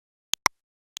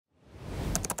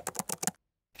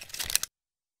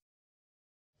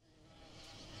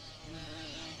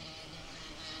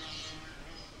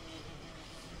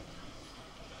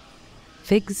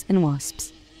Figs and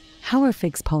wasps. How are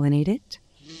figs pollinated?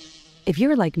 If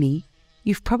you're like me,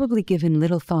 you've probably given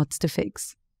little thoughts to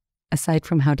figs, aside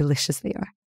from how delicious they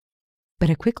are. But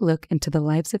a quick look into the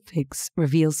lives of figs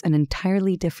reveals an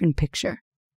entirely different picture.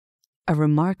 A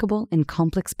remarkable and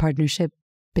complex partnership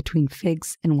between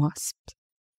figs and wasps.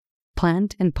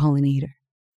 Plant and pollinator.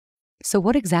 So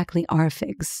what exactly are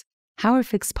figs? How are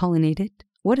figs pollinated?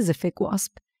 What is a fig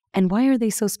wasp? And why are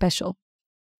they so special?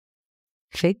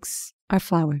 Figs are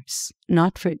flowers,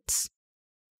 not fruits.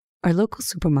 Our local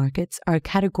supermarkets are a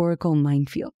categorical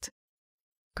minefield.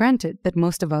 Granted that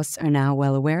most of us are now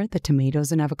well aware that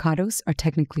tomatoes and avocados are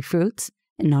technically fruits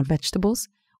and not vegetables,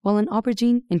 while an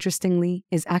aubergine, interestingly,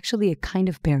 is actually a kind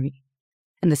of berry.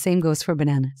 And the same goes for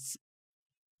bananas.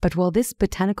 But while this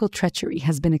botanical treachery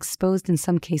has been exposed in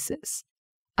some cases,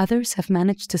 others have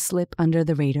managed to slip under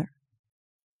the radar.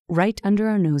 Right under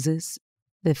our noses,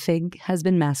 the fig has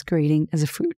been masquerading as a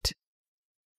fruit.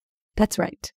 That's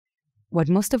right. What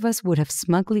most of us would have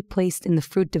smugly placed in the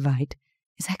fruit divide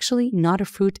is actually not a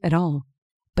fruit at all,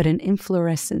 but an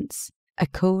inflorescence, a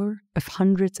core of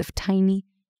hundreds of tiny,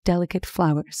 delicate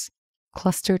flowers,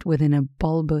 clustered within a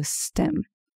bulbous stem.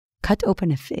 Cut open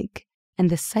a fig, and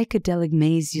the psychedelic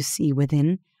maze you see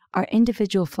within are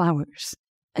individual flowers,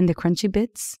 and the crunchy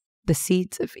bits, the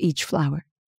seeds of each flower.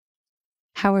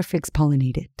 How are figs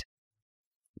pollinated?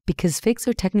 Because figs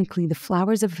are technically the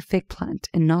flowers of a fig plant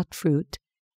and not fruit,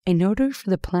 in order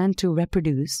for the plant to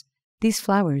reproduce, these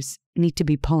flowers need to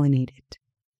be pollinated.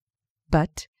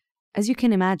 But, as you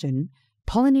can imagine,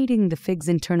 pollinating the fig's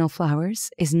internal flowers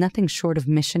is nothing short of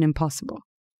mission impossible.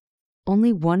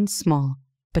 Only one small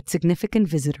but significant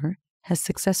visitor has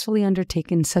successfully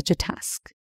undertaken such a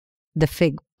task: the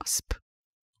fig wasp.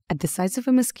 At the size of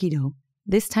a mosquito,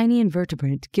 this tiny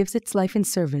invertebrate gives its life in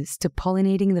service to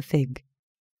pollinating the fig,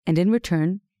 and in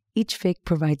return, each fig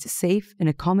provides a safe and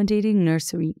accommodating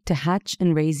nursery to hatch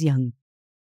and raise young.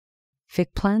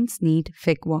 Fig plants need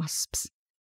fig wasps.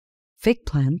 Fig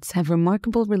plants have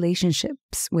remarkable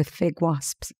relationships with fig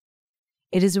wasps.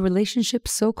 It is a relationship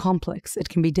so complex it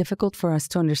can be difficult for us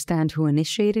to understand who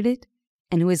initiated it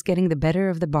and who is getting the better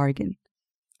of the bargain.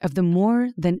 Of the more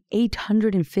than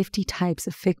 850 types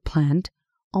of fig plant,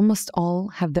 almost all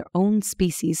have their own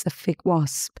species of fig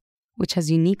wasp, which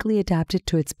has uniquely adapted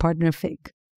to its partner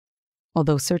fig.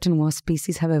 Although certain wasp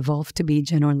species have evolved to be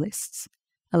generalists,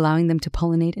 allowing them to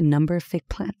pollinate a number of fig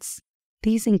plants,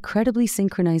 these incredibly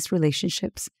synchronized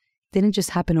relationships didn't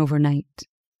just happen overnight.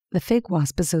 The fig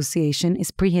wasp association is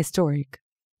prehistoric,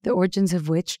 the origins of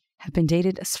which have been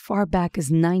dated as far back as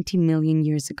 90 million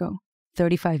years ago,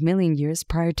 35 million years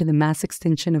prior to the mass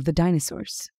extinction of the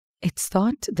dinosaurs. It's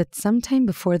thought that sometime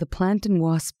before the plant and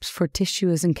wasp's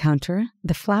fortuitous encounter,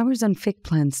 the flowers on fig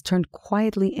plants turned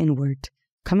quietly inward,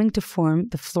 coming to form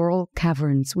the floral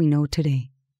caverns we know today.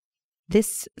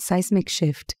 This seismic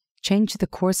shift changed the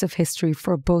course of history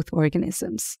for both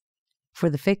organisms. For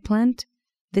the fig plant,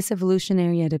 this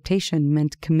evolutionary adaptation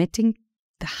meant committing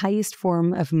the highest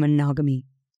form of monogamy.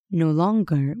 No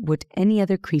longer would any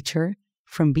other creature,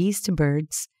 from bees to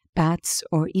birds, bats,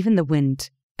 or even the wind,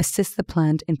 assist the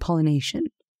plant in pollination.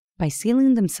 By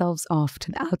sealing themselves off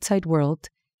to the outside world,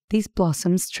 these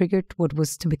blossoms triggered what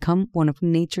was to become one of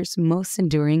nature's most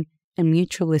enduring and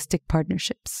mutualistic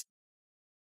partnerships.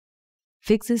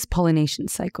 Figs' pollination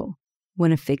cycle.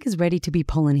 When a fig is ready to be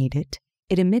pollinated,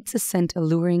 it emits a scent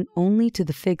alluring only to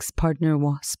the fig's partner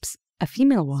wasps. A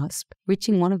female wasp,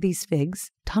 reaching one of these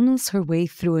figs, tunnels her way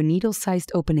through a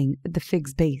needle-sized opening at the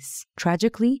fig's base.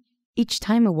 Tragically, each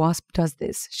time a wasp does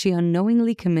this, she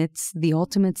unknowingly commits the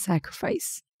ultimate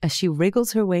sacrifice. As she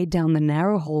wriggles her way down the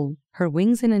narrow hole, her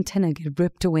wings and antennae get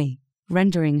ripped away,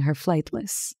 rendering her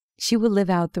flightless. She will live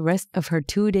out the rest of her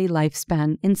 2-day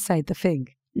lifespan inside the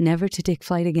fig, never to take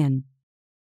flight again.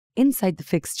 Inside the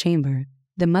fig's chamber,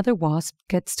 the mother wasp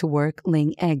gets to work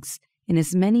laying eggs in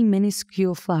as many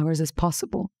minuscule flowers as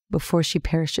possible before she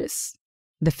perishes.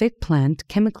 The fig plant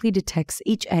chemically detects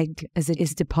each egg as it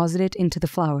is deposited into the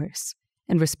flowers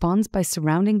and responds by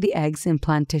surrounding the eggs in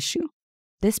plant tissue.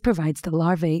 This provides the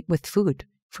larvae with food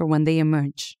for when they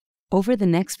emerge. Over the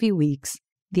next few weeks,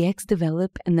 the eggs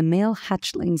develop and the male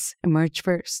hatchlings emerge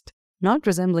first. Not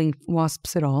resembling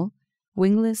wasps at all,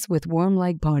 wingless with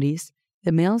worm-like bodies,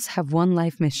 the males have one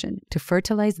life mission: to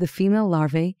fertilize the female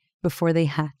larvae before they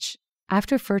hatch.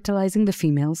 After fertilizing the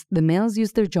females, the males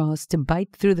use their jaws to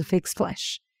bite through the fig's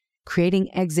flesh,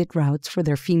 creating exit routes for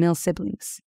their female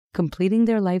siblings. Completing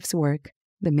their life's work,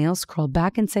 the males crawl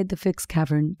back inside the fig's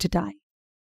cavern to die.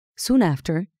 Soon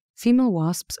after, female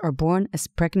wasps are born as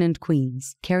pregnant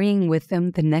queens, carrying with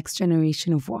them the next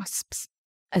generation of wasps.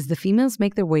 As the females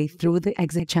make their way through the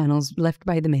exit channels left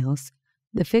by the males,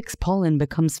 the fig's pollen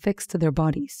becomes fixed to their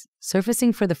bodies.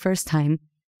 Surfacing for the first time,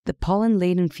 the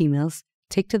pollen-laden females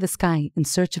take to the sky in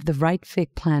search of the right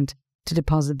fig plant to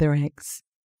deposit their eggs.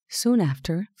 Soon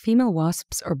after, female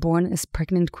wasps are born as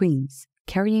pregnant queens,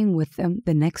 carrying with them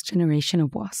the next generation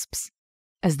of wasps.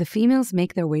 As the females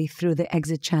make their way through the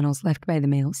exit channels left by the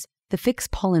males, the fig's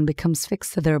pollen becomes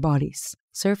fixed to their bodies.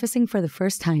 Surfacing for the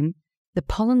first time, the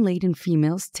pollen-laden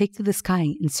females take to the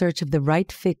sky in search of the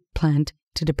right fig plant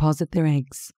to deposit their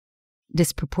eggs.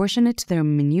 Disproportionate to their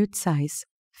minute size,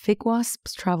 fig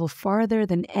wasps travel farther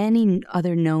than any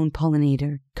other known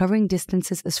pollinator, covering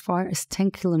distances as far as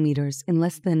 10 kilometers in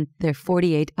less than their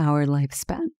 48-hour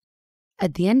lifespan.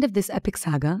 At the end of this epic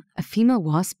saga, a female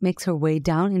wasp makes her way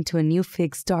down into a new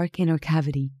fig's dark inner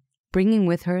cavity, bringing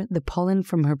with her the pollen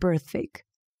from her birth fig,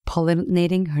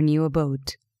 pollinating her new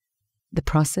abode. The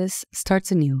process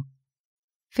starts anew.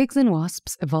 Figs and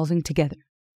wasps evolving together.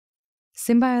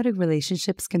 Symbiotic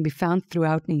relationships can be found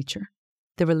throughout nature.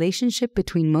 The relationship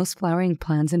between most flowering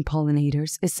plants and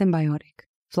pollinators is symbiotic.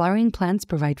 Flowering plants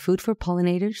provide food for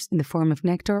pollinators in the form of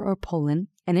nectar or pollen,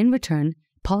 and in return,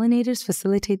 pollinators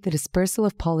facilitate the dispersal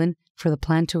of pollen for the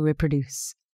plant to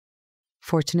reproduce.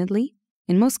 Fortunately,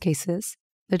 in most cases,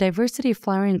 the diversity of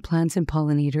flowering plants and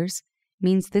pollinators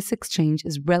means this exchange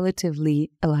is relatively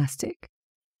elastic.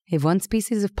 If one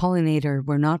species of pollinator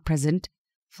were not present,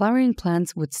 flowering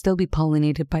plants would still be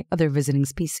pollinated by other visiting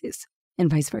species, and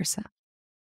vice versa.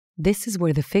 This is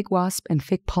where the fig wasp and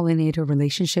fig pollinator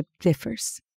relationship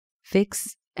differs.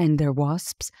 Figs and their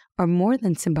wasps are more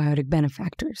than symbiotic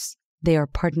benefactors. They are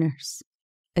partners.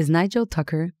 As Nigel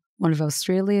Tucker, one of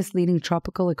Australia's leading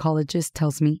tropical ecologists,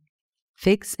 tells me,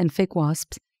 figs and fig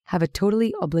wasps have a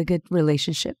totally obligate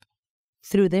relationship.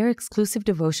 Through their exclusive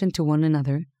devotion to one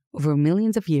another over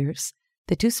millions of years,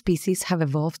 the two species have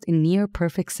evolved in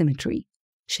near-perfect symmetry,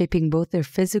 shaping both their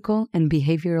physical and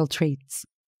behavioral traits,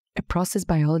 a process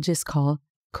biologists call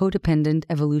codependent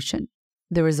evolution.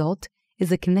 The result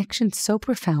is a connection so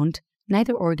profound,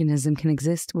 neither organism can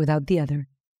exist without the other.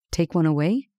 Take one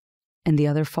away, and the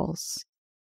other falls.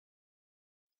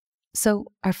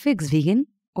 So, are figs vegan,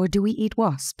 or do we eat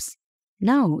wasps?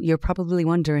 Now, you're probably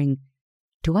wondering,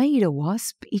 do I eat a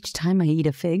wasp each time I eat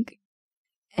a fig?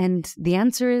 And the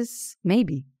answer is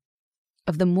maybe.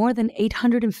 Of the more than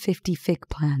 850 fig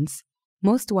plants,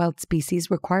 most wild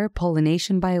species require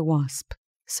pollination by a wasp.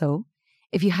 So,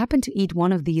 if you happen to eat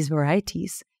one of these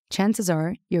varieties, chances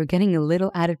are you're getting a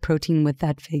little added protein with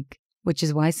that fig, which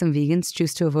is why some vegans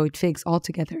choose to avoid figs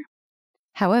altogether.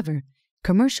 However,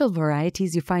 commercial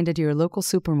varieties you find at your local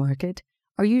supermarket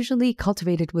are usually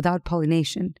cultivated without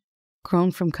pollination,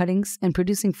 grown from cuttings and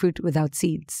producing fruit without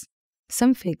seeds.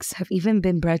 Some figs have even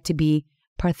been bred to be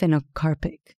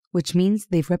parthenocarpic, which means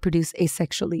they've reproduced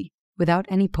asexually, without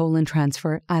any pollen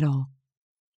transfer at all.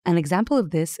 An example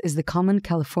of this is the common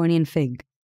Californian fig,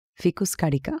 Ficus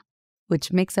carica,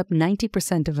 which makes up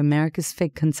 90% of America's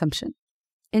fig consumption.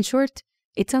 In short,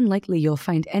 it's unlikely you'll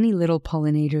find any little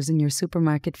pollinators in your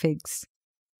supermarket figs.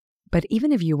 But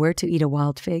even if you were to eat a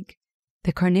wild fig,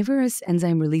 the carnivorous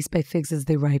enzyme released by figs as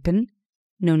they ripen,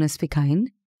 known as ficain,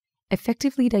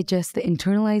 effectively digests the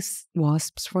internalized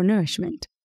wasps for nourishment,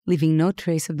 leaving no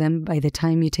trace of them by the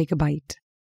time you take a bite.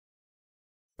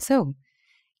 So,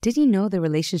 did you know the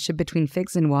relationship between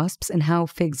figs and wasps and how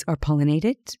figs are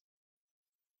pollinated?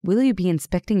 Will you be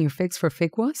inspecting your figs for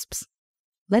fig wasps?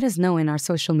 Let us know in our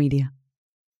social media.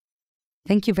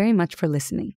 Thank you very much for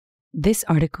listening. This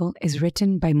article is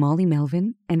written by Molly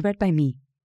Melvin and read by me,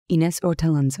 Inés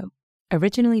Alonso,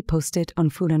 originally posted on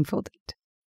Food Unfolded.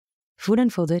 Food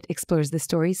Unfolded explores the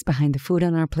stories behind the food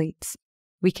on our plates,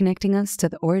 reconnecting us to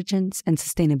the origins and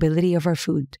sustainability of our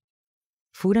food.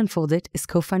 Food Unfolded is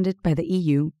co-funded by the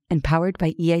EU and powered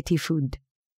by EIT Food.